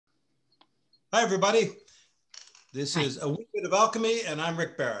Hi, everybody. This Hi. is A Wee Bit of Alchemy, and I'm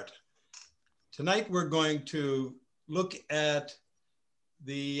Rick Barrett. Tonight, we're going to look at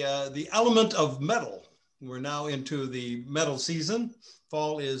the element of metal. We're now into the metal season.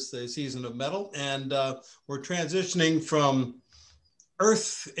 Fall is the season of metal, and we're transitioning from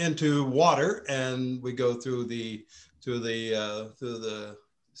earth into water, and we go through the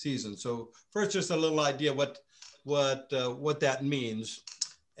season. So first, just a little idea what that means,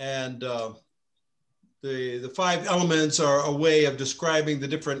 and the five elements are a way of describing the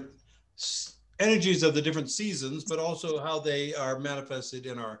different energies of the different seasons, but also how they are manifested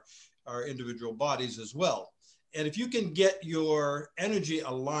in our individual bodies as well. And if you can get your energy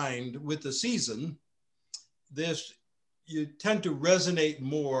aligned with the season, this you tend to resonate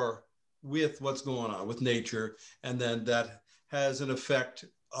more with what's going on with nature, and then that has an effect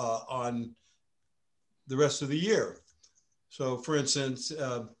on the rest of the year. So, for instance,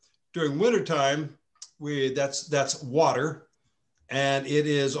 during wintertime, that's water, and it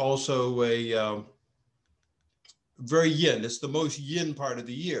is also a very yin. It's the most yin part of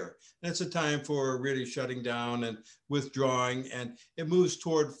the year. And it's a time for really shutting down and withdrawing, and it moves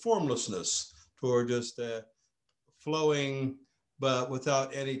toward formlessness, toward just flowing, but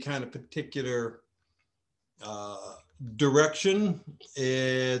without any kind of particular direction.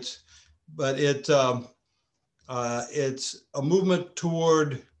 It's a movement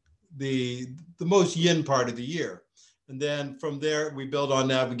toward the most yin part of the year. And then from there, we build on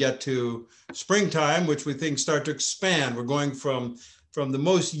that. We get to springtime, which we think start to expand. We're going from the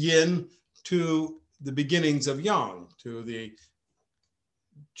most yin to the beginnings of yang, to the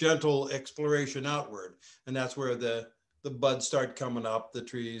gentle exploration outward. And that's where the buds start coming up, the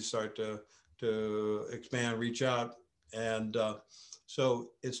trees start to expand, reach out. And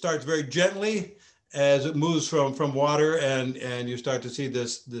so it starts very gently as it moves from water, and you start to see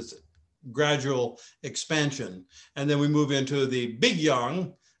this gradual expansion. And then we move into the big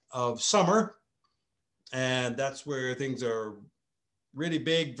yang of summer, and that's where things are really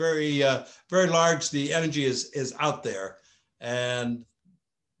big, very large. The energy is out there. And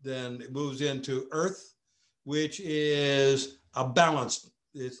then it moves into earth, which is a balance.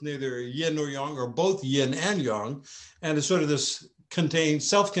 It's neither yin nor yang, or both yin and yang, and it's sort of this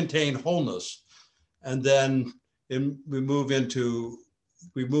self-contained wholeness. And then we move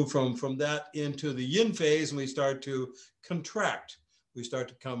from that into the yin phase, and we start to contract. We start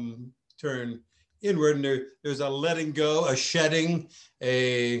to turn inward, and there's a letting go, a shedding,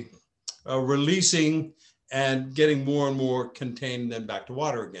 a releasing, and getting more and more contained, and then back to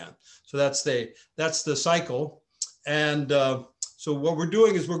water again. So that's the cycle. And so what we're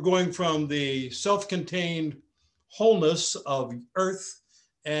doing is we're going from the self-contained wholeness of earth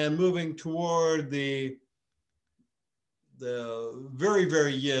and moving toward the very,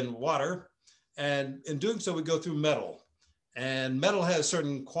 very yin water. And in doing so, we go through metal. And metal has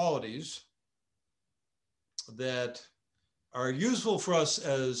certain qualities that are useful for us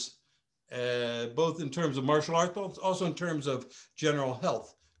as both in terms of martial arts, but also in terms of general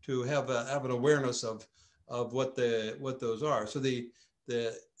health, to have an awareness of what those are. So the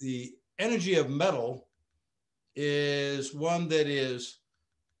energy of metal is one that is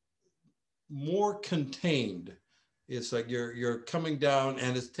more contained. It's like you're coming down,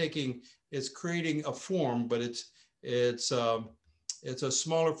 and it's creating a form, but it's a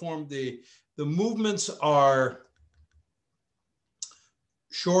smaller form. The movements are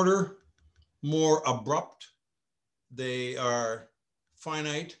shorter, more abrupt. They are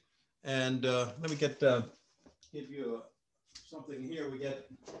finite. And let me give you something here.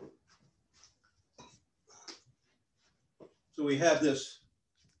 So we have this.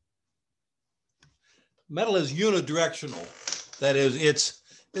 Metal is unidirectional. That is,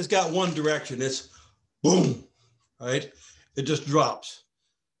 it's got one direction. It's boom, right? It just drops.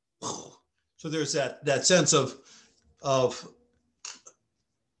 So there's that sense of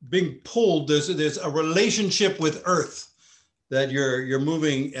being pulled. There's a relationship with Earth that you're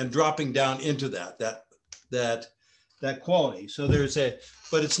moving and dropping down into that quality. So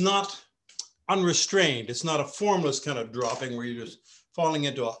but it's not unrestrained. It's not a formless kind of dropping where you're just falling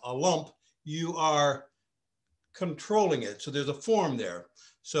into a lump. You are controlling it. So there's a form there.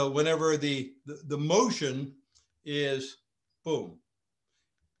 So whenever the motion is boom,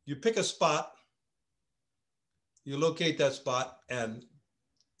 you pick a spot, you locate that spot, and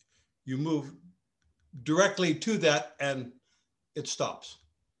you move directly to that, and it stops.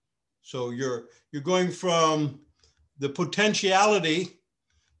 So you're going from the potentiality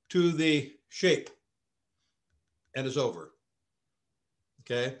to the shape, and it's over.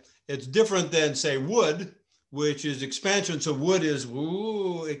 Okay, it's different than, say, wood, which is expansion. So wood is,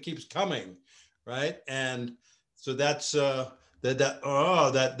 ooh, it keeps coming, right? And so that's that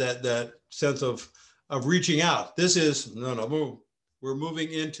sense of reaching out. This is, no, we're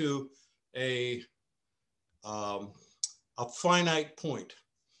moving into a finite point.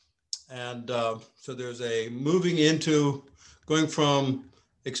 And so there's a moving into, going from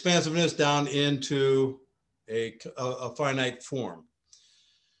expansiveness down into a finite form.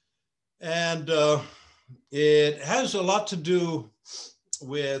 And it has a lot to do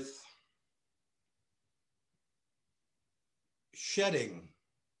with shedding,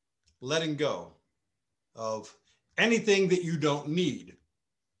 letting go of anything that you don't need.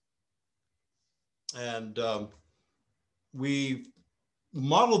 And we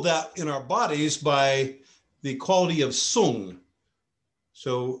model that in our bodies by the quality of sung.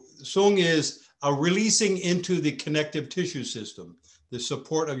 So sung is a releasing into the connective tissue system, the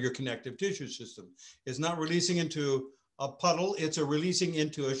support of your connective tissue system. It's not releasing into a puddle, it's a releasing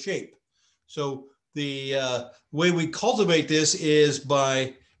into a shape. So the way we cultivate this is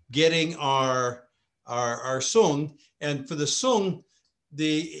by getting our sung. And for the sung,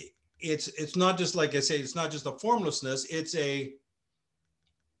 it's not just, like I say, it's not just a formlessness, it's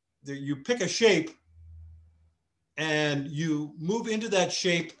you pick a shape and you move into that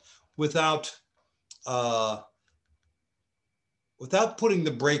shape without putting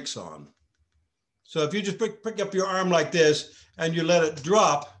the brakes on. So if you just pick up your arm like this and you let it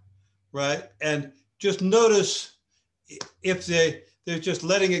drop, right? And just notice if they're just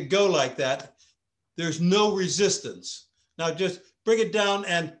letting it go like that, there's no resistance. Now just bring it down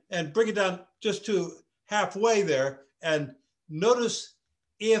and bring it down just to halfway there, and notice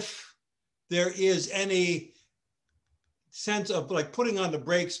if there is any sense of like putting on the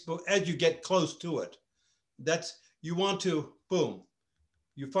brakes as you get close to it. That's, you want to, boom,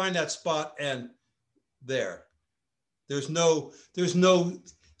 you find that spot, and there's no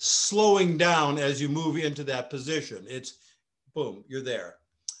slowing down as you move into that position. It's boom, you're there.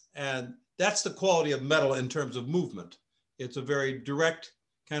 And that's the quality of metal in terms of movement. It's a very direct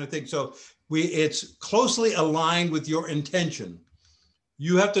kind of thing. So it's closely aligned with your intention.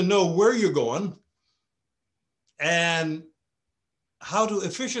 You have to know where you're going and how to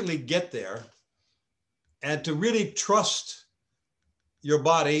efficiently get there, and to really trust your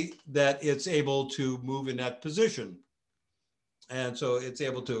body that it's able to move in that position. And so it's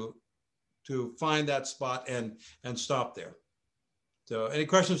able to find that spot and stop there. So any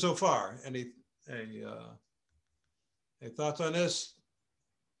questions so far? Any thoughts on this?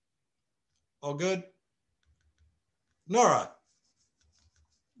 All good? Nora,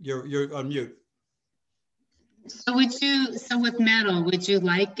 you're on mute. So with metal, would you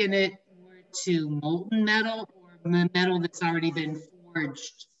liken it more to molten metal or metal that's already been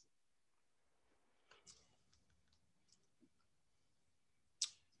forged?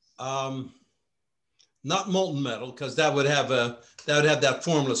 Not molten metal, because that would have that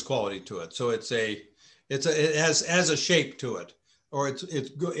formless quality to it. So it has a shape to it, or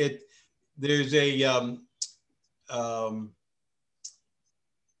there's a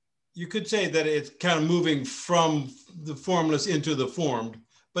you could say that it's kind of moving from the formless into the formed,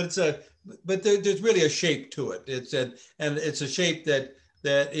 but there's really a shape to it. And it's a shape that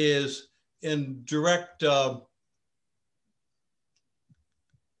is in direct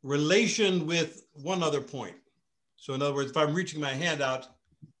relation with one other point. So in other words, if I'm reaching my hand out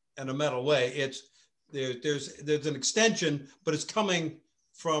in a metal way, there's an extension, but it's coming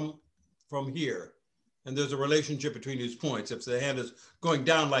from here. And there's a relationship between these points. If the hand is going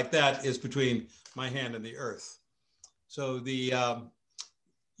down like that, it's between my hand and the earth. So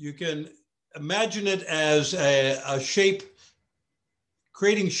you can imagine it as a shape,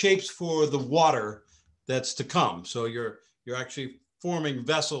 creating shapes for the water that's to come. So you're actually forming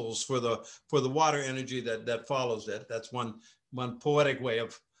vessels for the water energy that follows it. That's one poetic way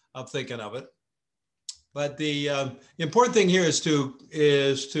of thinking of it. But the important thing here is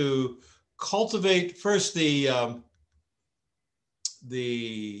to cultivate first the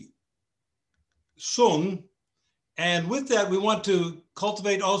sung, and with that we want to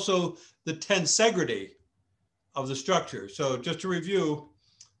cultivate also the tensegrity of the structure. So just to review,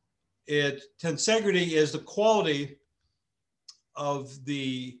 tensegrity is the quality of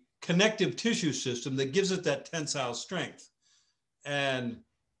the connective tissue system that gives it that tensile strength, and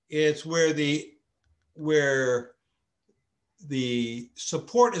it's where the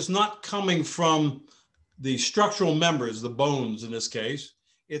support is not coming from the structural members, the bones in this case.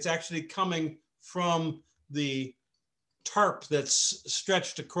 It's actually coming from the tarp that's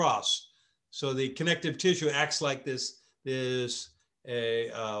stretched across. So the connective tissue acts like this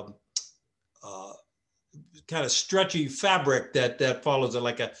kind of stretchy fabric that follows it,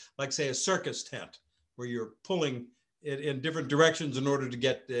 like say a circus tent, where you're pulling it in different directions in order to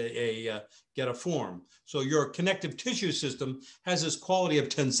get a form. So your connective tissue system has this quality of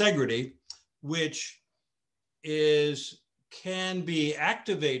tensegrity, which can be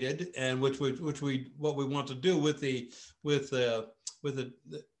activated, and what we want to do with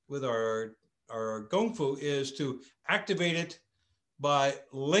our gong fu is to activate it by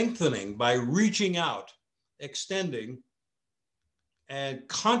lengthening, by reaching out, extending, and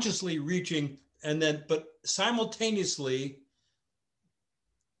consciously reaching, but simultaneously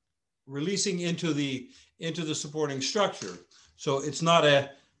releasing into the supporting structure. So it's not an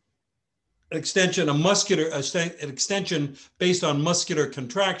extension based on muscular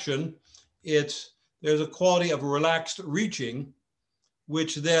contraction. There's a quality of relaxed reaching,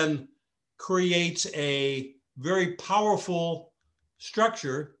 which then creates a very powerful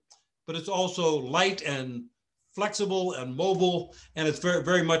structure, but it's also light and flexible and mobile, and it's very,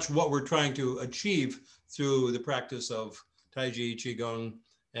 very much what we're trying to achieve through the practice of taiji, qigong,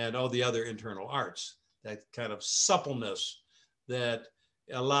 and all the other internal arts. That kind of suppleness that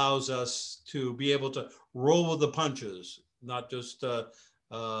allows us to be able to roll with the punches, not just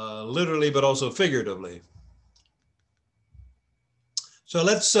literally, but also figuratively. So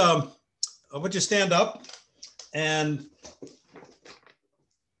let's, I want you to stand up, and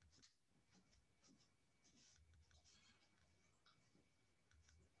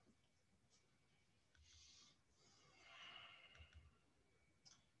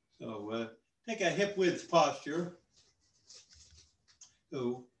so take a hip width posture.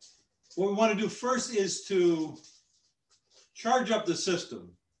 So what we want to do first is to charge up the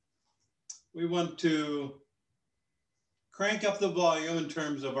system. We want to crank up the volume in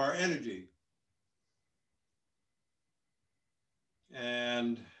terms of our energy.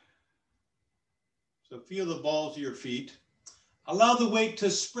 And so feel the balls of your feet. Allow the weight to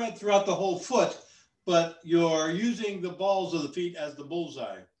spread throughout the whole foot, but you're using the balls of the feet as the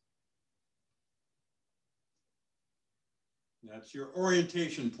bullseye. That's your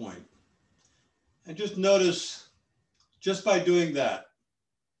orientation point. And just notice, just by doing that,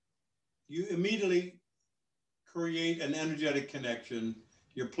 you immediately create an energetic connection.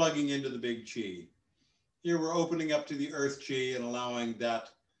 You're plugging into the big chi. Here we're opening up to the earth chi and allowing that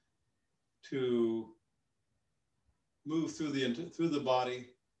to move through the body.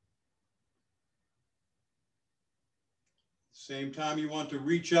 Same time, you want to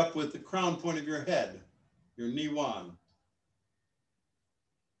reach up with the crown point of your head, your niwan.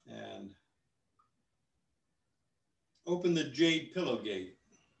 And open the jade pillow gate.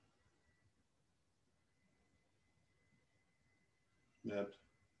 That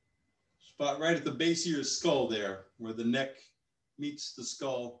spot right at the base of your skull there, where the neck meets the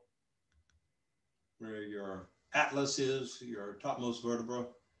skull, where your atlas is, your topmost vertebra.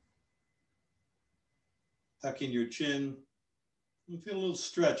 Tuck in your chin. And feel a little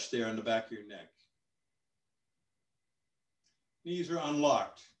stretch there on the back of your neck. Knees are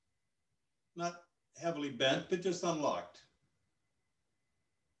unlocked. Not heavily bent, but just unlocked.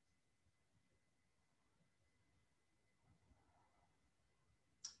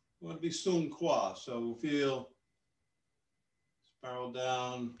 We want to be sung kwa, so feel spiral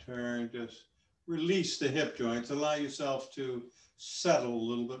down, turn, just release the hip joints. Allow yourself to settle a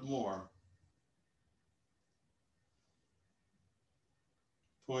little bit more.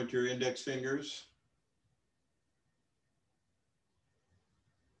 Point your index fingers.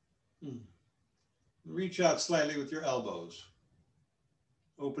 Reach out slightly with your elbows,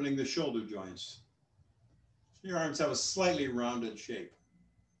 opening the shoulder joints. Your arms have a slightly rounded shape.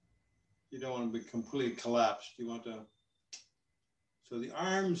 You don't want to be completely collapsed. You want to, so the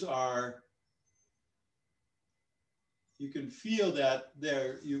arms are, you can feel that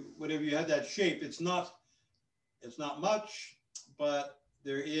there, whatever you have that shape, it's not much, but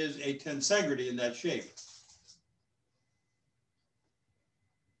there is a tensegrity in that shape.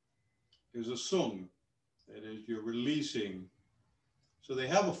 There's a sung, that is, you're releasing. So they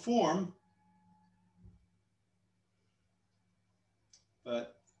have a form,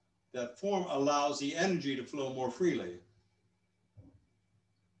 but that form allows the energy to flow more freely.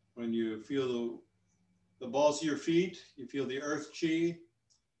 When you feel the balls of your feet, you feel the earth chi,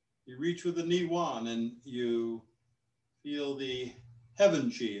 you reach with the niwan and you feel the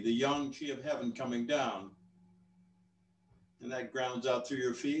heaven chi, the yang chi of heaven coming down. And that grounds out through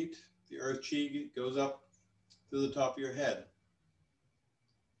your feet. The earth chi goes up to the top of your head.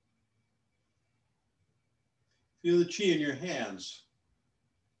 Feel the chi in your hands.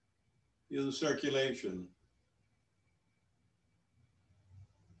 Feel the circulation.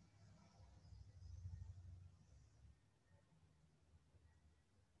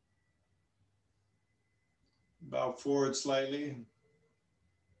 Bow forward slightly.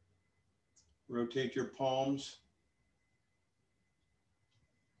 Rotate your palms.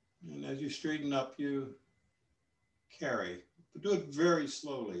 And as you straighten up, you carry, but do it very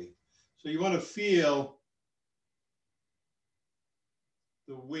slowly. So you want to feel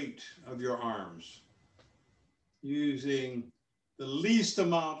the weight of your arms, using the least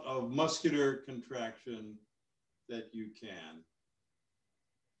amount of muscular contraction that you can.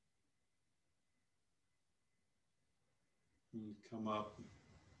 And come up.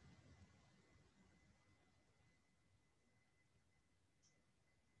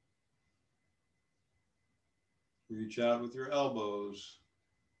 Reach out with your elbows.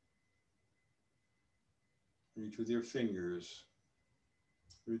 Reach with your fingers.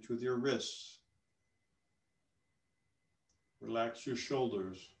 Reach with your wrists. Relax your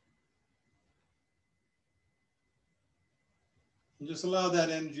shoulders. And just allow that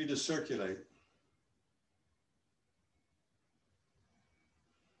energy to circulate.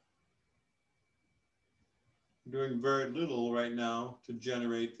 I'm doing very little right now to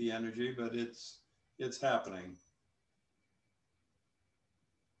generate the energy, but it's happening.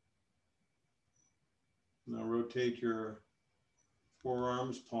 Now rotate your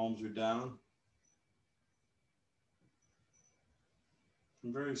forearms, palms are down.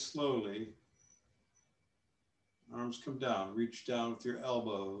 And very slowly, arms come down, reach down with your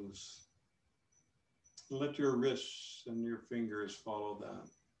elbows. And let your wrists and your fingers follow that.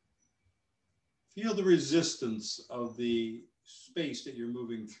 Feel the resistance of the space that you're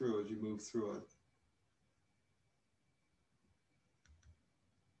moving through as you move through it.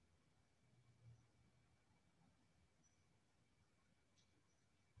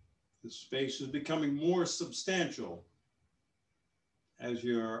 The space is becoming more substantial as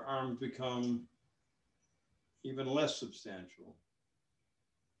your arms become even less substantial.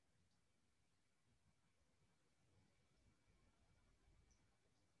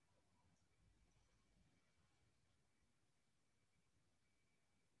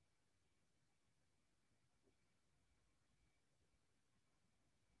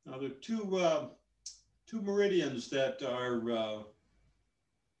 Now there are two meridians that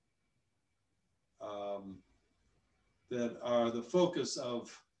are the focus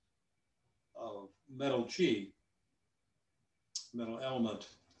of metal chi, metal element.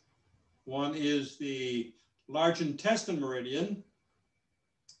 One is the large intestine meridian,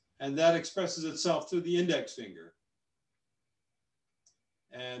 and that expresses itself through the index finger.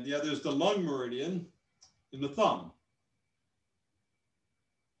 And the other is the lung meridian in the thumb.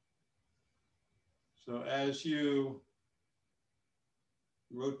 So as you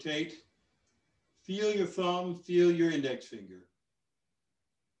rotate, feel your thumb, feel your index finger.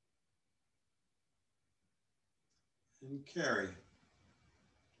 And carry.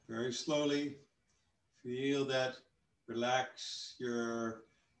 Very slowly, feel that relax your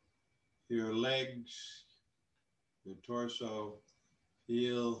legs, your torso.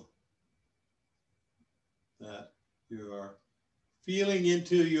 Feel that you're feeling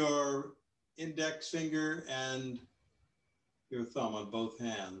into your index finger and your thumb on both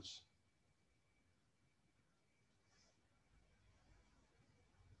hands.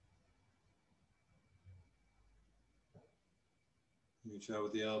 Reach out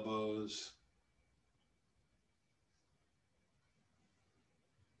with the elbows.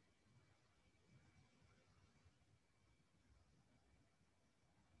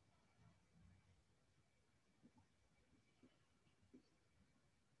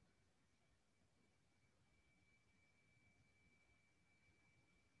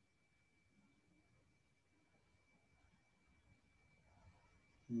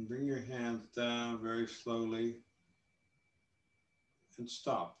 And bring your hands down very slowly and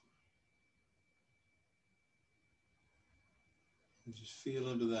stop. And just feel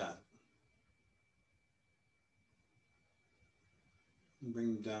into that. And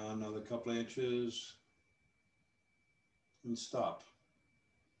bring them down another couple of inches and stop.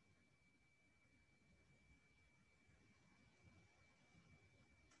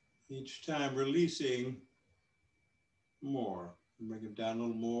 Each time releasing more. Bring it down a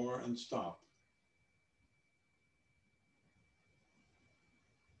little more and stop.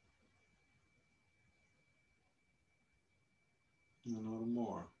 And a little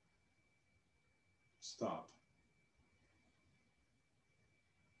more. Stop.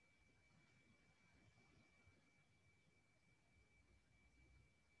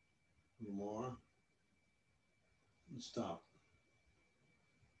 A little more. And stop.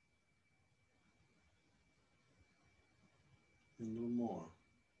 And a little more.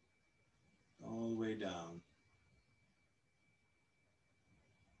 All the way down.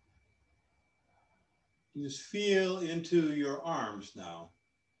 You just feel into your arms now.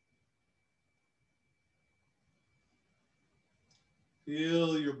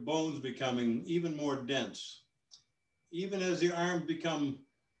 Feel your bones becoming even more dense. Even as the arms become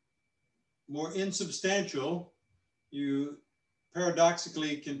more insubstantial, you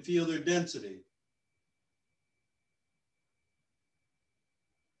paradoxically can feel their density.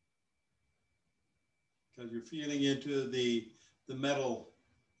 Because you're feeling into the metal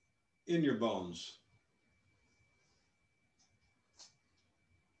in your bones.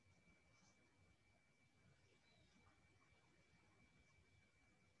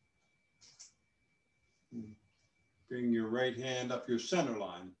 Bring your right hand up your center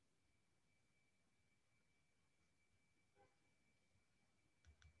line.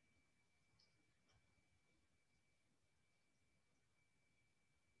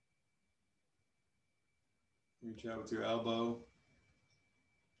 Reach out with your elbow.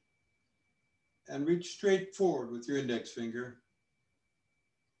 And reach straight forward with your index finger.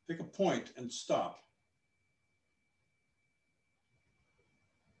 Pick a point and stop.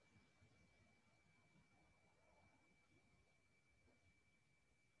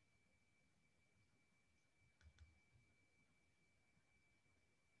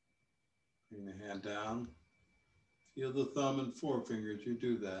 Bring the hand down. Feel the thumb and forefinger as you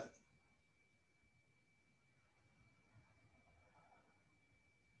do that.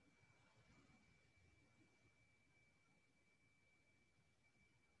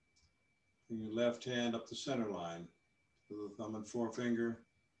 Bring your left hand up the center line. Feel the thumb and forefinger.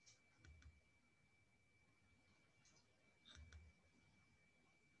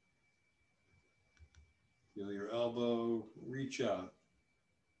 Feel your elbow, reach out,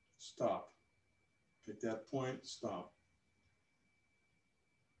 stop. Pick that point, stop.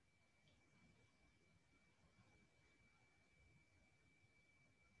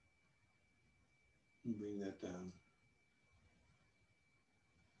 And bring that down.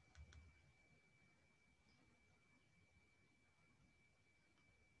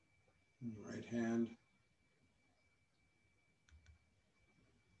 And right hand.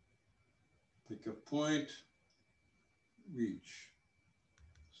 Pick a point, reach,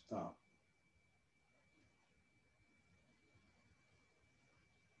 stop.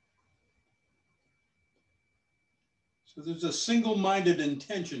 So there's a single-minded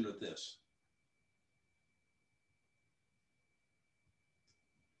intention with this.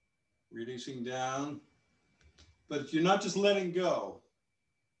 Releasing down, but you're not just letting go.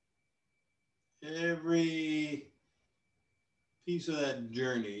 Every piece of that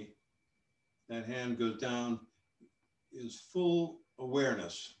journey, that hand goes down, is full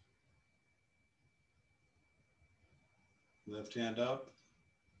awareness. Left hand up.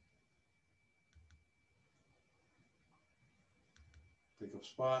 Pick up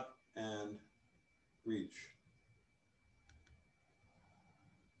spot and reach.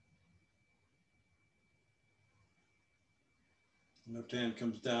 Left hand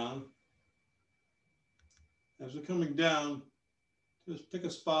comes down. As we're coming down, just pick a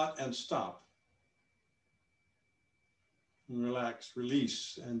spot and stop. And relax,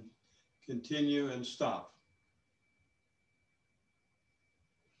 release, and continue and stop.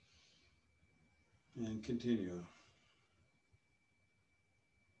 And continue.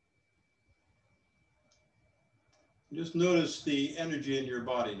 Just notice the energy in your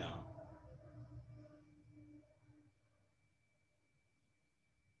body now.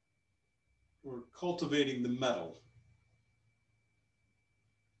 We're cultivating the metal.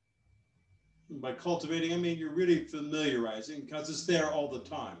 And by cultivating, I mean you're really familiarizing because it's there all the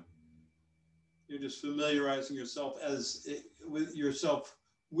time. You're just familiarizing yourself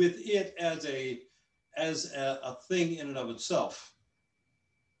with it as a thing in and of itself.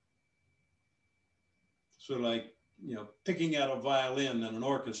 Sort of like, picking out a violin in an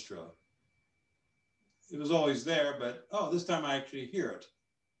orchestra. It was always there, but this time I actually hear it.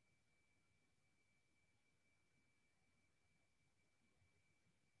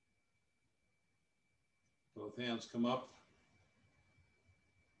 Both hands come up.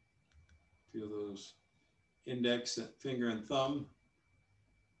 Feel those index, finger, and thumb.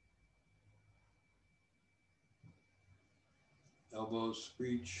 Elbows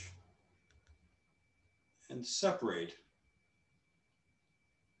reach and separate.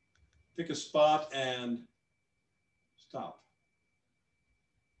 Pick a spot and stop.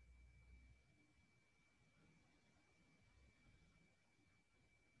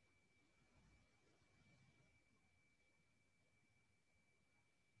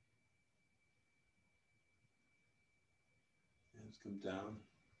 Hands come down.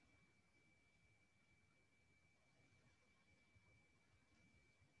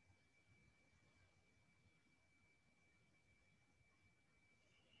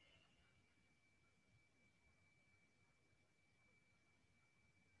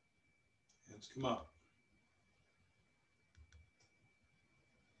 Let's come up.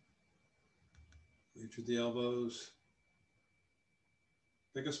 Reach with the elbows.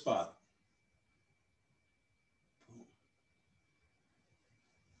 Pick a spot.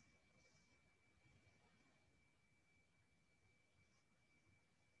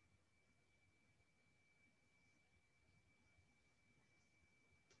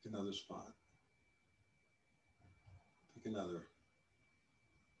 Pick another spot. Pick another.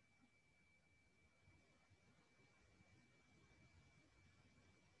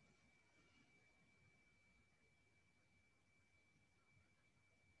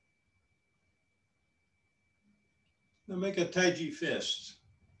 Now make a taiji fist.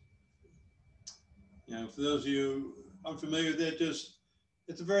 You know, for those of you unfamiliar with it,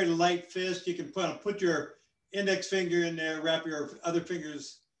 it's a very light fist. You can put your index finger in there, wrap your other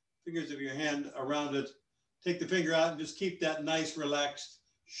fingers of your hand around it, take the finger out and just keep that nice relaxed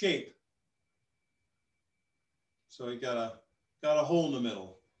shape. So you got a hole in the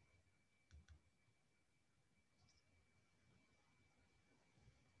middle.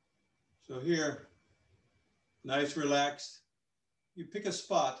 So here, nice relaxed. You pick a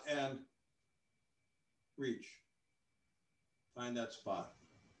spot and reach. Find that spot.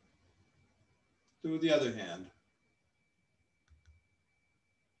 Do with the other hand.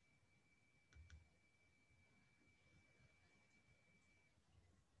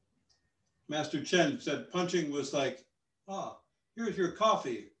 Master Chen said punching was like, here's your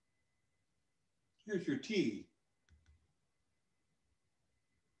coffee. Here's your tea.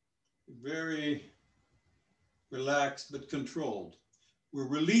 Very relaxed but controlled. We're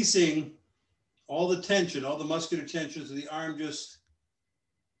releasing all the tension, all the muscular tension, so the arm just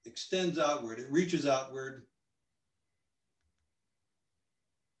extends outward, it reaches outward.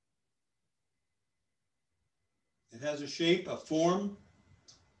 It has a shape, a form,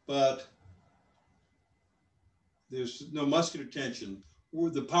 but there's no muscular tension.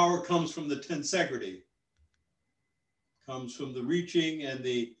 The power comes from the tensegrity, comes from the reaching and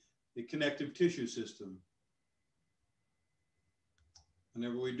the connective tissue system.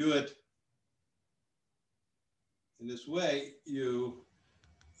 Whenever we do it in this way,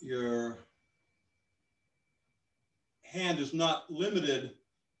 your hand is not limited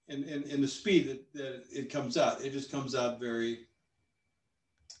in the speed that it comes out. It just comes out very,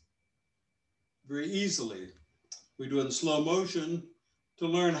 very easily. We do it in slow motion to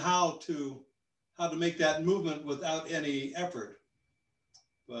learn how to make that movement without any effort.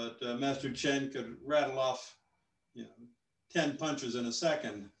 But Master Chen could rattle off, 10 punches in a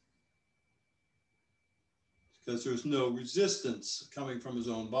second because there's no resistance coming from his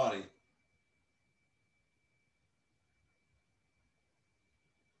own body.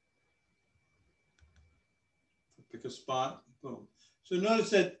 Pick a spot, boom. So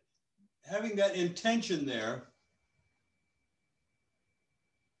notice that having that intention there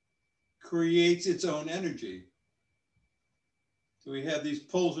creates its own energy. So we have these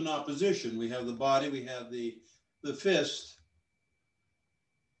poles in opposition. We have the body, we have the fist.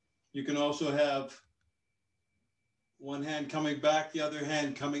 You can also have one hand coming back, the other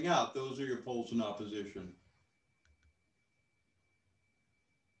hand coming out. Those are your poles in opposition.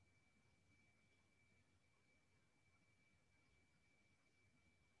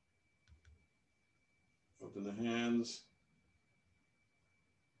 Open the hands.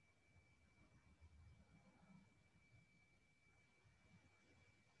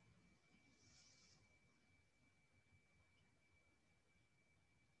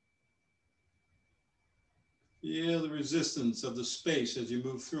 Feel the resistance of the space as you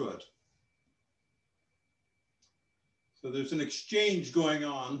move through it. So there's an exchange going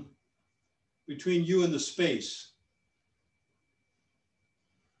on between you and the space.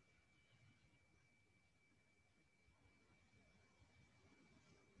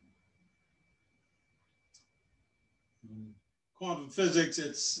 Quantum physics,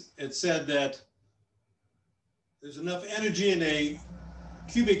 it's said that there's enough energy in a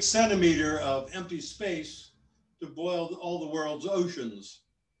cubic centimeter of empty space to boil all the world's oceans.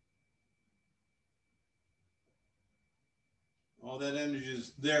 All that energy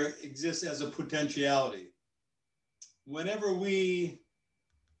is there, exists as a potentiality. Whenever we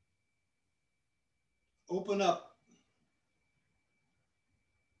open up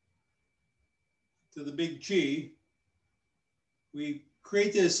to the big chi, we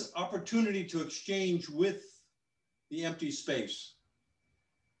create this opportunity to exchange with the empty space.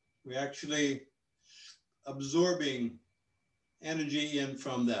 We're actually absorbing energy in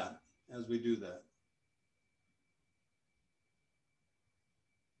from that as we do that.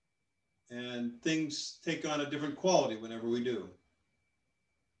 And things take on a different quality whenever we do.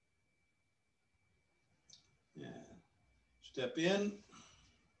 Step in,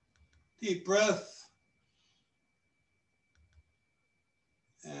 deep breath,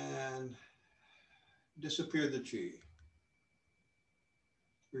 and disappear the chi.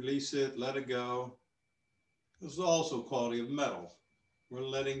 Release it, let it go. This is also quality of metal. We're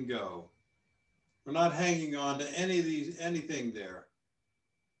letting go. We're not hanging on to anything there.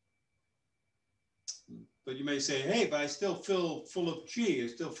 But you may say, hey, but I still feel full of chi. I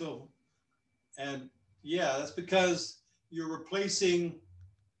still feel, and yeah, that's because you're replacing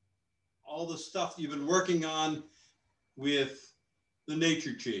all the stuff you've been working on with the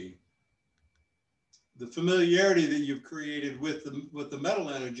nature chi. The familiarity that you've created with the metal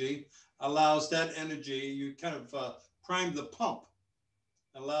energy allows that energy, you kind of prime the pump,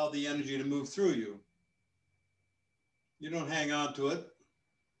 allow the energy to move through you. You don't hang on to it.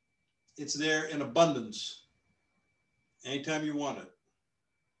 It's there in abundance anytime you want it.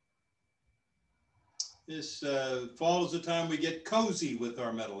 This fall is the time we get cozy with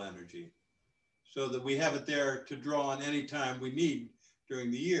our metal energy so that we have it there to draw on anytime we need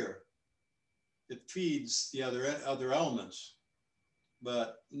during the year. It feeds the other elements,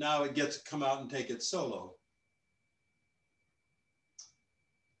 but now it gets to come out and take it solo.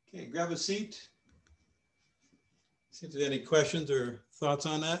 Okay, grab a seat. See if there's any questions or thoughts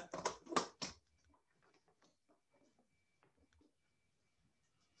on that.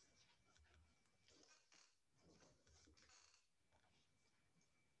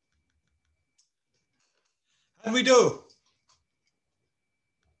 How do we do?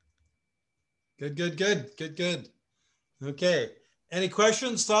 Good. Okay, any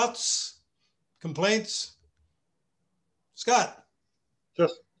questions, thoughts, complaints? Scott.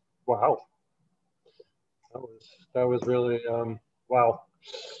 Just, wow. That was really, wow.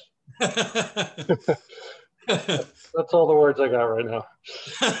 That's all the words I got right now.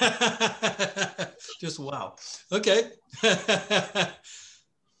 Just wow. Okay.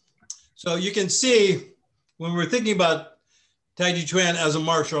 So you can see when we're thinking about Tai Chi Chuan as a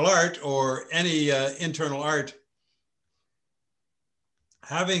martial art or any internal art,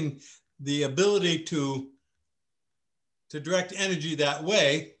 having the ability to direct energy that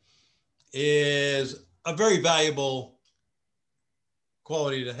way is a very valuable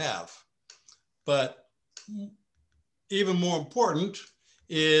quality to have. But even more important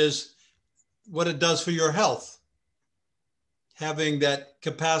is what it does for your health. Having that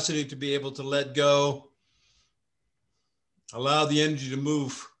capacity to be able to let go, allow the energy to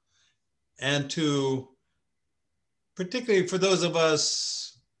move, and to, particularly for those of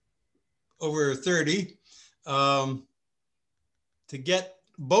us over 30, to get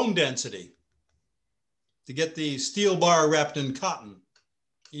bone density, to get the steel bar wrapped in cotton,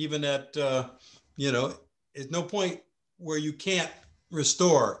 even at, there's no point where you can't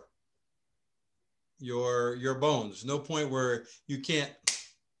restore your bones. No point where you can't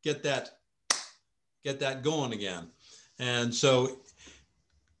get that going again. And so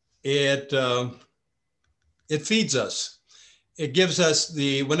it feeds us. It gives us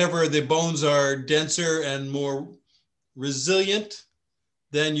whenever the bones are denser and more resilient,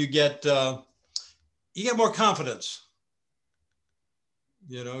 then you get more confidence.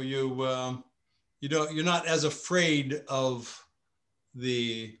 You're not as afraid of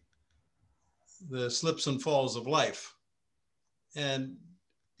the slips and falls of life, and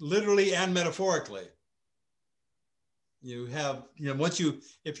literally and metaphorically. You have,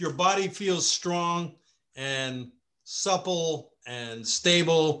 if your body feels strong and supple and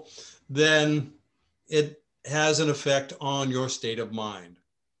stable, then it has an effect on your state of mind.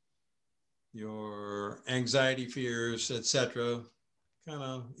 Your anxiety, fears, etc., kind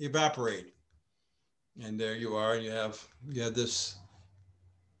of evaporate. And there you are, you have this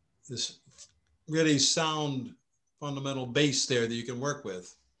really sound fundamental base there that you can work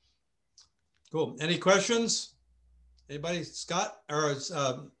with. Cool. Any questions? Anybody? Scott or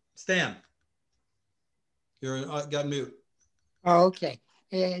Stan? You're got mute. Oh, okay.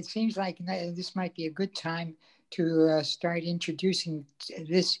 It seems like this might be a good time to start introducing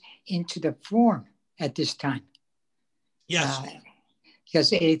this into the form at this time. Yes.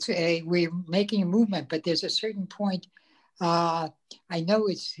 Because we're making a movement, but there's a certain point. I know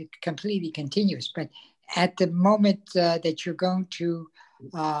it's completely continuous, but at the moment that you're going to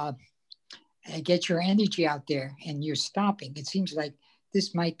get your energy out there and you're stopping, it seems like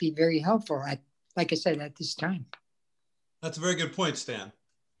this might be very helpful, like I said, at this time. That's a very good point, Stan.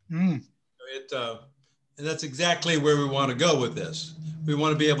 Mm. And that's exactly where we want to go with this. We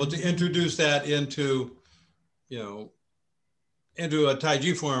want to be able to introduce that into a Tai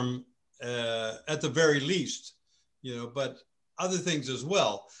Chi form at the very least, but other things as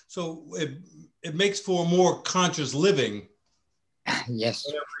well. So it makes for more conscious living Yes.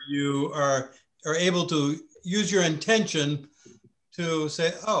 Whenever you are able to use your intention to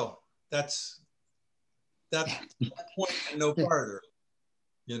say, oh, that's that point and no farther,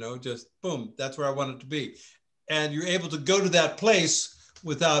 you know, just boom, that's where I want it to be. And you're able to go to that place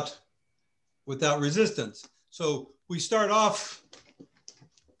without resistance. So we start off,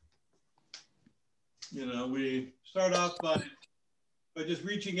 you know, we start off by just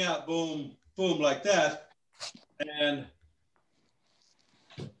reaching out, boom, boom, like that.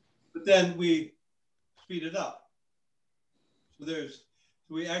 But then we speed it up. So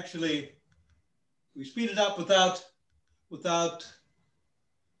we speed it up without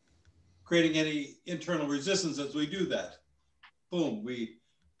creating any internal resistance as we do that. Boom, we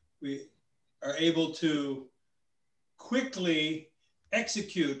are able to quickly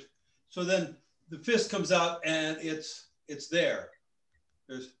execute. So then the fist comes out and it's there.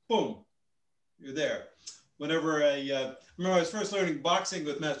 There's boom, you're there. Whenever I remember I was first learning boxing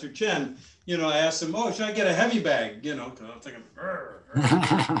with Master Chen, you know, I asked him, oh, should I get a heavy bag? You know, because I'm thinking,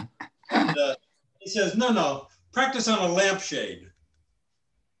 and, he says, no, practice on a lampshade.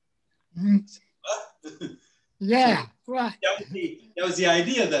 Yeah, right. That was the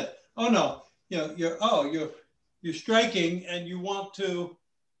idea that, oh no, you know, you're striking and you want to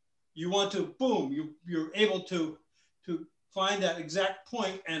boom, you're able to find that exact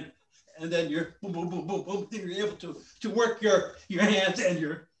point and then you're boom, boom, boom, boom, boom, then you're able to work your hands and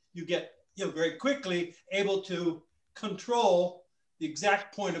you get, you know, very quickly able to control the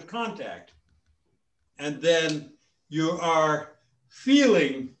exact point of contact. And then you are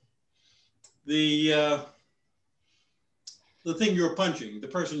feeling the thing you're punching, the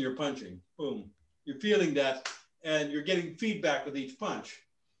person you're punching, boom. You're feeling that and you're getting feedback with each punch.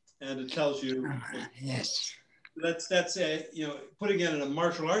 And it tells you. Yes. That's a, you know, putting it in a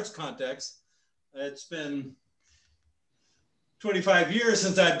martial arts context, it's been 25 years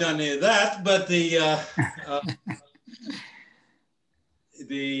since I've done any of that, but the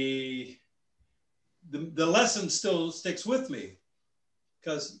lesson still sticks with me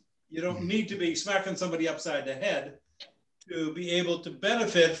because you don't need to be smacking somebody upside the head to be able to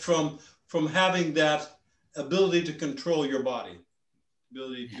benefit from having that ability to control your body,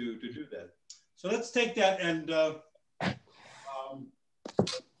 ability to do that. So let's take that and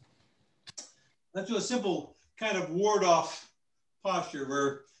let's do a simple kind of ward off posture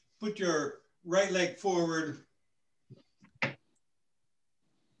where put your right leg forward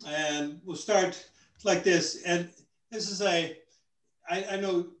and we'll start like this. And this is I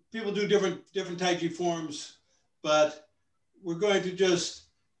know people do different Tai Chi forms, but we're going to just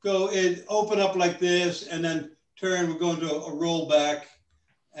go in, open up like this and then turn. We're going to a roll back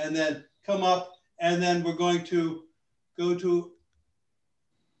and then come up. And then we're going to go to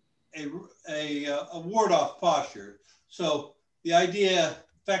a ward off posture. So the idea, in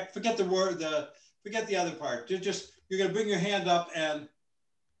fact, forget the other part. You're going to bring your hand up and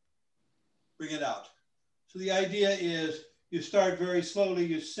bring it out. So the idea is you start very slowly,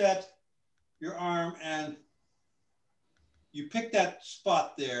 you set your arm and you pick that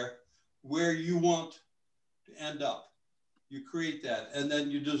spot there where you want to end up. You create that and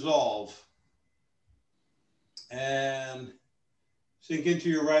then you dissolve. And sink into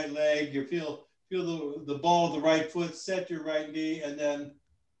your right leg. You feel the ball of the right foot, set your right knee, and then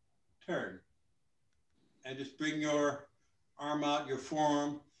turn. And just bring your arm out, your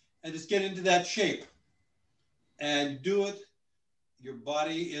forearm, and just get into that shape. And do it. Your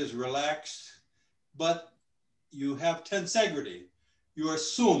body is relaxed, but you have tensegrity. You are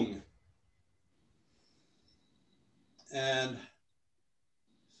sung. And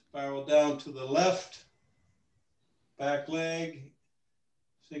spiral down to the left, back leg.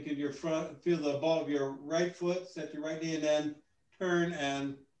 Sink into your front, feel the ball of your right foot, set your right knee, and then turn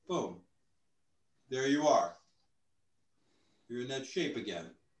and boom. There you are. You're in that shape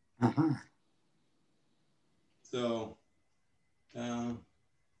again. So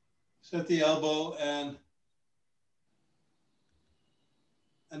set the elbow and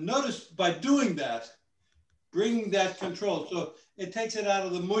notice by doing that, bringing that control. So it takes it out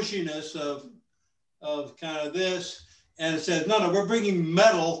of the mushiness of kind of this. And it says, no, we're bringing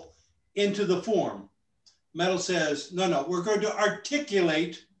metal into the form. Metal says, no, we're going to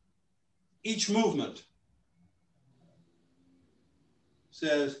articulate each movement.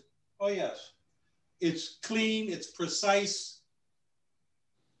 Says, oh yes, it's clean, it's precise,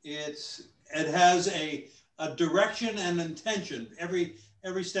 it has a direction and intention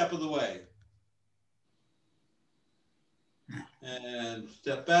every step of the way. And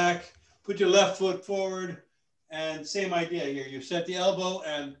step back, put your left foot forward. And same idea here. You set the elbow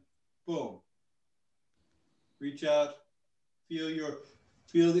and boom. Reach out,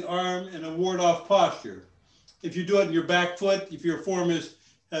 Feel the arm in a ward-off posture. If you do it in your back foot, if your form has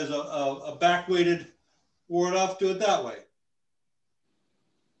a back-weighted ward-off, do it that way.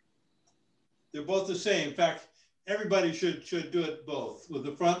 They're both the same. In fact, everybody should do it both with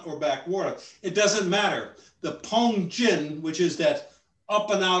the front or back ward-off. It doesn't matter. The Pong Jin, which is that up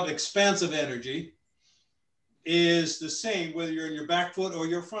and out expansive energy, is the same whether you're in your back foot or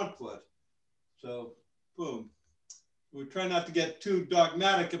your front foot. So, boom. We try not to get too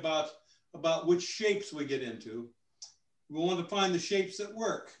dogmatic about which shapes we get into. We want to find the shapes that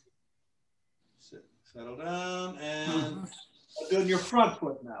work. Settle down and do your front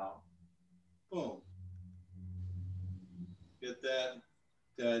foot now. Boom. Get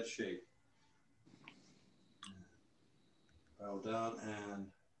that shape. Settle down and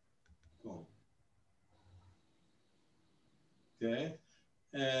boom. Okay.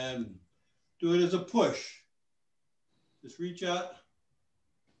 And do it as a push. Just reach out,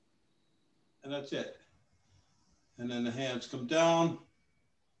 and that's it. And then the hands come down,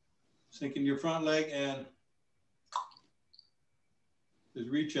 sink in your front leg, and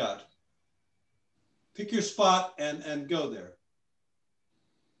just reach out. Pick your spot and go there.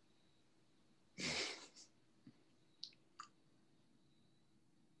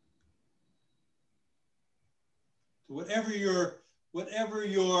 So whatever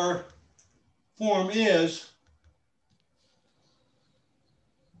your form is,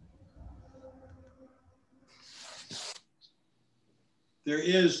 there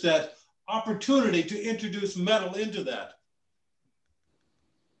is that opportunity to introduce metal into that.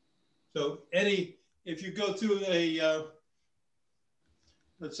 So if you go through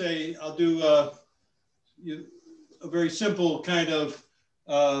let's say I'll do a very simple kind of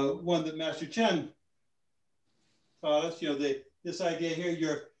one that Master Chen taught us. This idea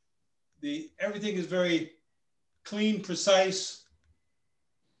here, everything is very clean, precise.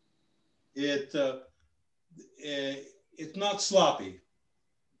 It's not sloppy.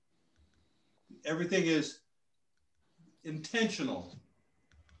 Everything is intentional.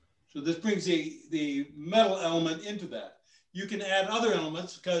 So this brings the metal element into that. You can add other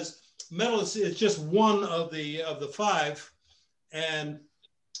elements because metal is just one of the five. And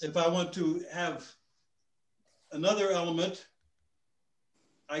if I want to have another element,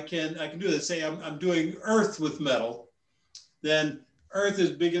 I can do this. Say I'm doing earth with metal, then earth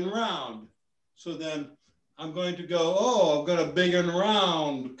is big and round. So then I'm going to go, I've got a big and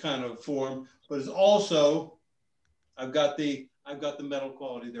round kind of form, but it's also, I've got the metal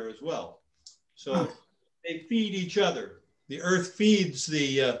quality there as well. So they feed each other. The earth feeds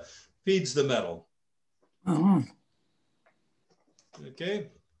the metal. Okay.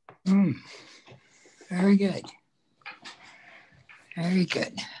 Very good. Very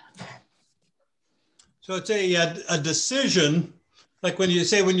good. So it's a decision, like when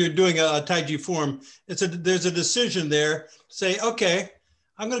you're doing a taiji form, there's a decision there. Say, okay,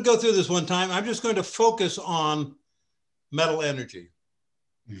 I'm going to go through this one time. I'm just going to focus on metal energy.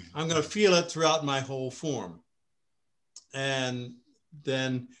 I'm going to feel it throughout my whole form. And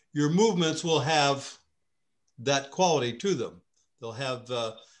then your movements will have that quality to them.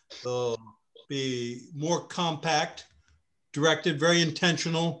 They'll be more compact, directed, very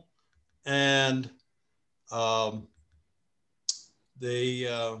intentional, and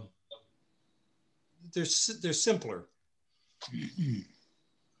they're simpler.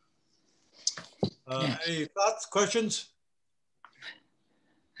 Any thoughts, questions?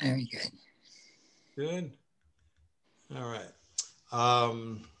 Very good. Good. All right.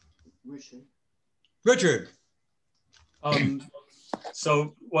 Richard.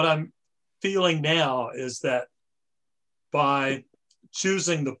 So what I'm feeling now is that by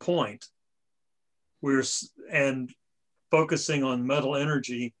choosing the point, and focusing on metal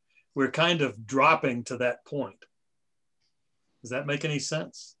energy, we're kind of dropping to that point. Does that make any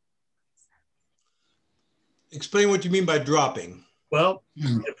sense? Explain what you mean by dropping. Well,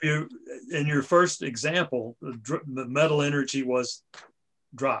 if you, in your first example, the metal energy was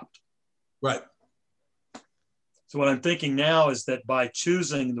dropped. Right. So what I'm thinking now is that by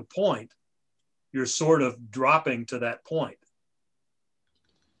choosing the point, you're sort of dropping to that point.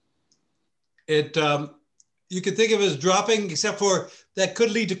 You could think of it as dropping, except for that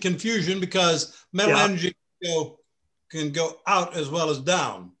could lead to confusion because metal energy can go out as well as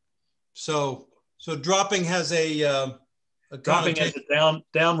down. So dropping has a dropping has a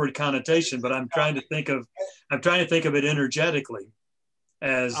downward connotation, but I'm trying to think of it energetically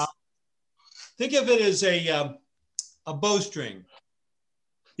as think of it as a bowstring.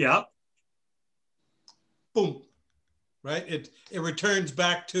 Yeah. Boom. Right. It returns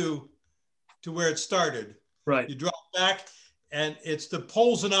back to where it started. Right. You drop back, and it's the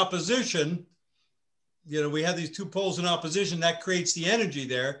poles in opposition. You know, we have these two poles in opposition that creates the energy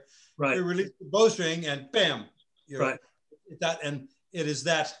there. Right. We release the bowstring and bam, you know, Right. that, and it is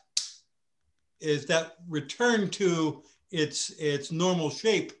that return to its normal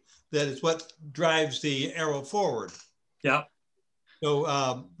shape that is what drives the arrow forward. Yeah. So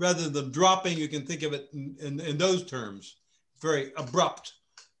rather than dropping, you can think of it in those terms. Very abrupt,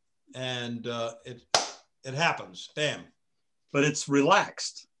 and it happens. Bam. But it's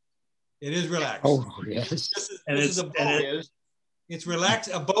relaxed. It is relaxed. Oh, yes. Just as a bow is. It's relaxed.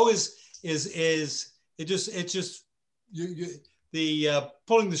 A bow is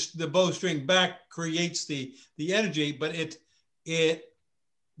pulling the bowstring back creates the energy, but it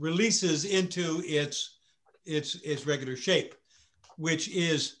releases into its regular shape, which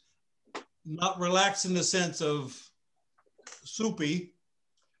is not relaxed in the sense of soupy.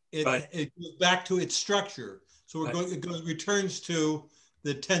 It goes back to its structure. So it returns to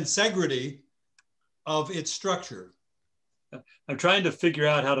the tensegrity of its structure. I'm trying to figure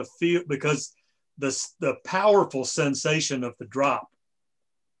out how to feel, because the powerful sensation of the drop.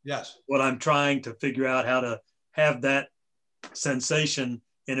 Yes. What I'm trying to figure out how to have that sensation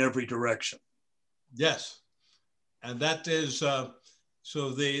in every direction. Yes. And that is, so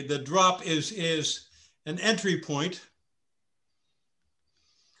the drop is an entry point,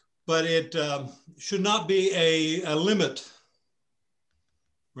 but it should not be a limit,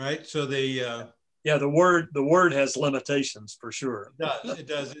 right? So the word has limitations for sure. It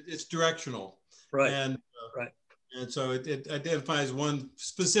does. It's directional, right? And right. And so it identifies one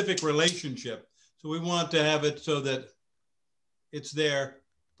specific relationship. So we want to have it so that it's there.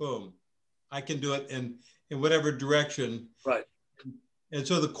 Boom, I can do it in whatever direction. Right. And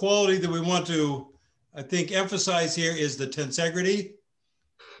so the quality that we want to, I think, emphasize here is the tensegrity,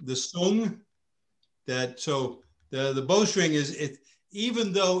 the sung. So the bowstring is,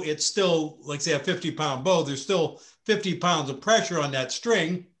 even though it's still, like say, a 50-pound bow, there's still 50 pounds of pressure on that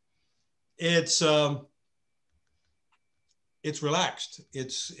string. It's relaxed.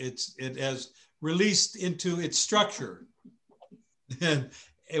 It has released into its structure, and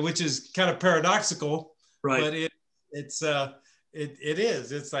which is kind of paradoxical, right? But it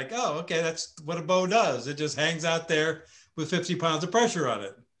is. It's like, oh, okay, that's what a bow does. It just hangs out there with 50 pounds of pressure on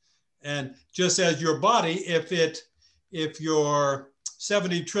it. And just as your body, if your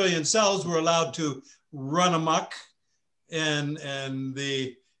 70 trillion cells were allowed to run amok, and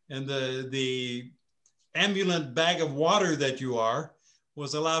the ambulant bag of water that you are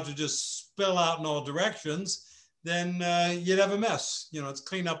was allowed to just spill out in all directions, then you'd have a mess. You know, it's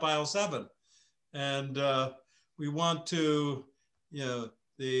clean up aisle 7. And we want to,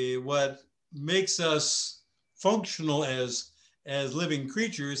 what makes us functional as living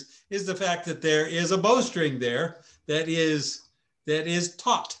creatures is the fact that there is a bowstring there that is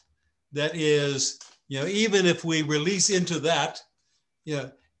taut. That is, even if we release into that,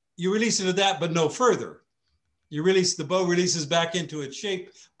 you release into that, but no further. The bow releases back into its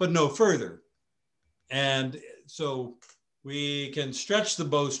shape, but no further. And so we can stretch the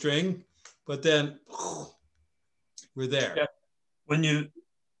bowstring, but then we're there. Yeah. When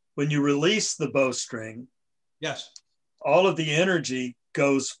you release the bowstring, yes, all of the energy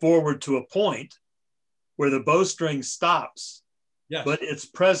goes forward to a point where the bowstring stops. Yes. But its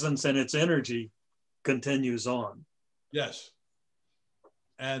presence and its energy continues on. Yes.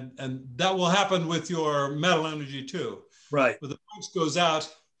 And that will happen with your metal energy too. Right. When the punch goes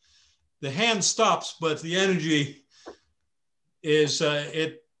out, the hand stops, but the energy is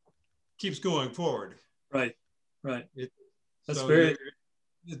it keeps going forward. Right. Right. It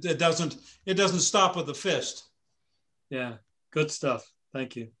doesn't stop with the fist. Yeah. Good stuff.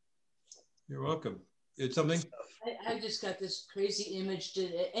 Thank you. You're welcome. It's something. I just got this crazy image.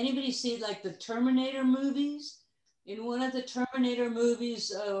 Did anybody see like the Terminator movies? In one of the Terminator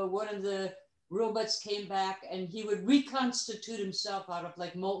movies, one of the robots came back and he would reconstitute himself out of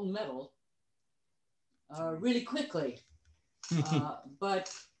like molten metal really quickly.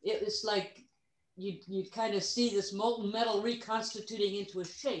 But it was like you'd kind of see this molten metal reconstituting into a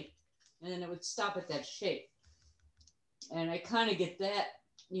shape, and then it would stop at that shape. And I kind of get that,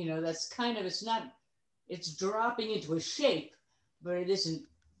 that's kind of, it's dropping into a shape, but it isn't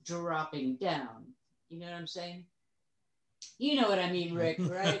dropping down. You know what I'm saying? You know what I mean, Rick,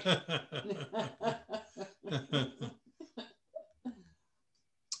 right?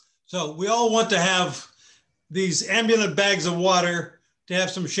 So we all want to have these ambulant bags of water to have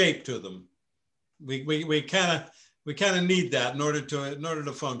some shape to them. We kind of need that in order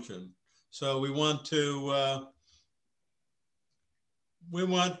to function. So we want to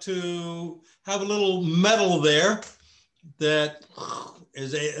have a little metal there, that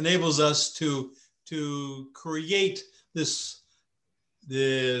enables us to create this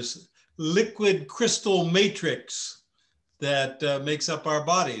liquid crystal matrix that makes up our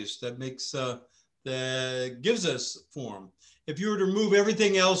bodies, that gives us form. If you were to remove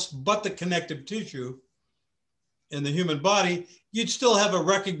everything else but the connective tissue in the human body, you'd still have a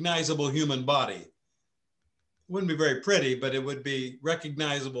recognizable human body. It wouldn't be very pretty, but it would be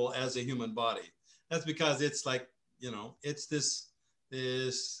recognizable as a human body. That's because it's like, you know, it's this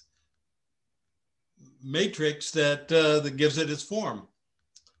matrix that gives it its form.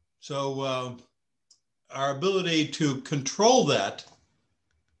 So our ability to control that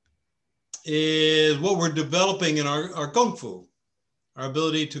is what we're developing in our Kung Fu. Our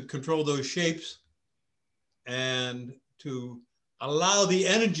ability to control those shapes and to allow the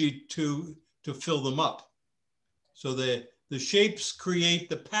energy to fill them up. So the shapes create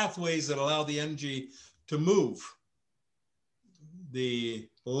the pathways that allow the energy to move. The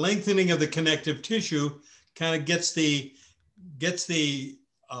lengthening of the connective tissue kind of gets the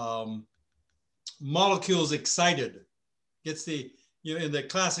molecules excited. Gets the, you know, in the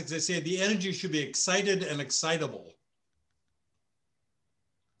classics, they say the energy should be excited and excitable.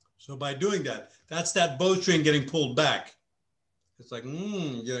 So by doing that, that's that bowstring getting pulled back. It's like, you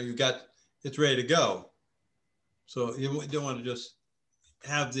know, it's ready to go. So you don't want to just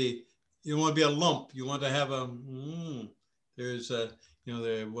have you don't want to be a lump. You want to have there's a, you know,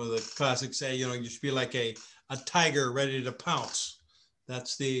 the classics say, you know, you should be like a tiger ready to pounce.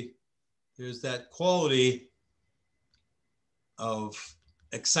 There's that quality of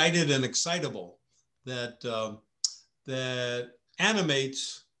excited and excitable that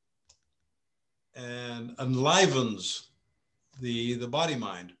animates and enlivens the body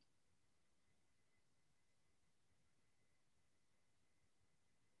mind.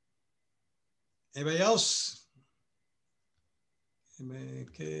 Anybody else?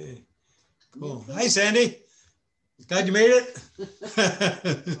 Okay, cool. Hi, Sandy. Glad you made it.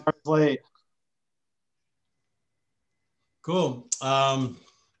 Late. Cool.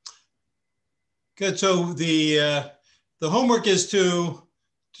 Good. So the homework is to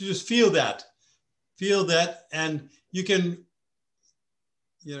just feel that, and you can,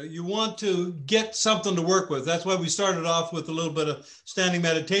 you know, you want to get something to work with. That's why we started off with a little bit of standing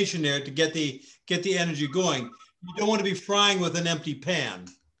meditation there to get the energy going. You don't want to be frying with an empty pan.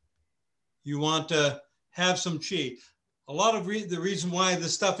 You want to have some chi. A lot of the reason why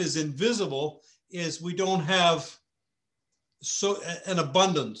this stuff is invisible is we don't have an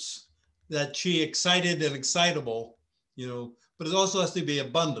abundance, that chi excited and excitable, you know, but it also has to be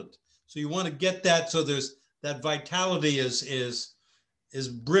abundant. So you want to get that, so there's that vitality is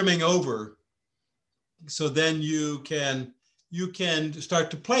brimming over. So then you can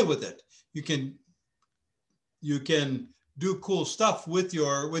start to play with it. You can do cool stuff with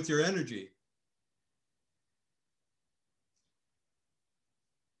your energy.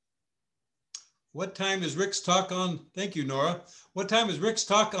 What time is Rick's talk on? Thank you, Nora. What time is Rick's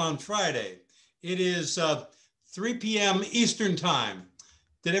talk on Friday? It is 3 p.m. Eastern time.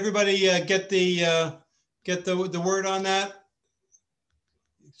 Did everybody get the word on that?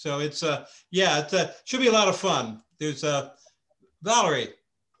 So it's yeah, it should be a lot of fun. There's Valerie.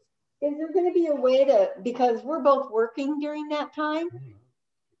 Is there going to be a way to, because we're both working during that time?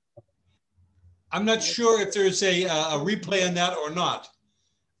 I'm not sure if there's a replay on that or not.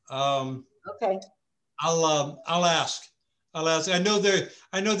 Okay. I'll ask. I know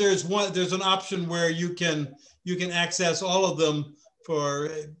there's an option where you can access all of them for,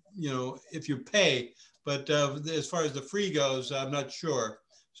 you know, if you pay, but as far as the free goes, I'm not sure.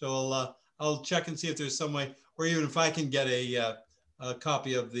 So I'll check and see if there's some way, or even if I can get a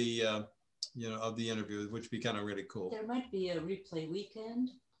copy of the you know, of the interview, which would be kind of really cool. There might be a replay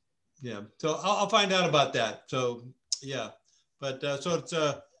weekend. Yeah, so I'll find out about that. So yeah, but so it's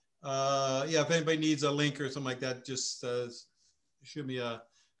yeah, if anybody needs a link or something like that, just shoot me a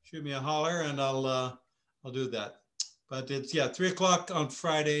holler and I'll do that. But it's, yeah, 3 o'clock on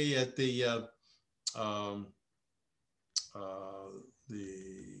Friday at the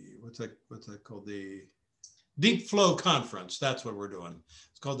what's that called? The Deep Flow Conference. That's what we're doing.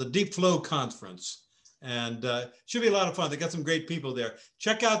 It's called the Deep Flow Conference, and should be a lot of fun. They got some great people there.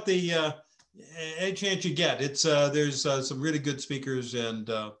 Check out the any chance you get. It's there's some really good speakers, and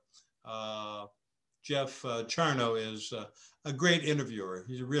Jeff Charno is a great interviewer.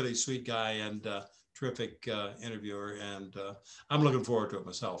 He's a really sweet guy and terrific interviewer, and I'm looking forward to it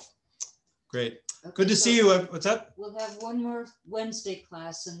myself. Great. Okay, good to see you. What's up? We'll have one more Wednesday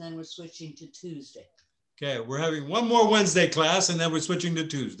class, and then we're switching to Tuesday. Okay, we're having one more Wednesday class, and then we're switching to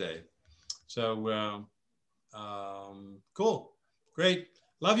Tuesday. So Cool. Great.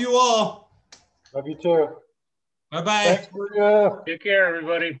 Love you all. Love you too. Bye-bye. Thanks, Maria. Take care,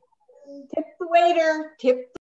 everybody. Tip the waiter. Tip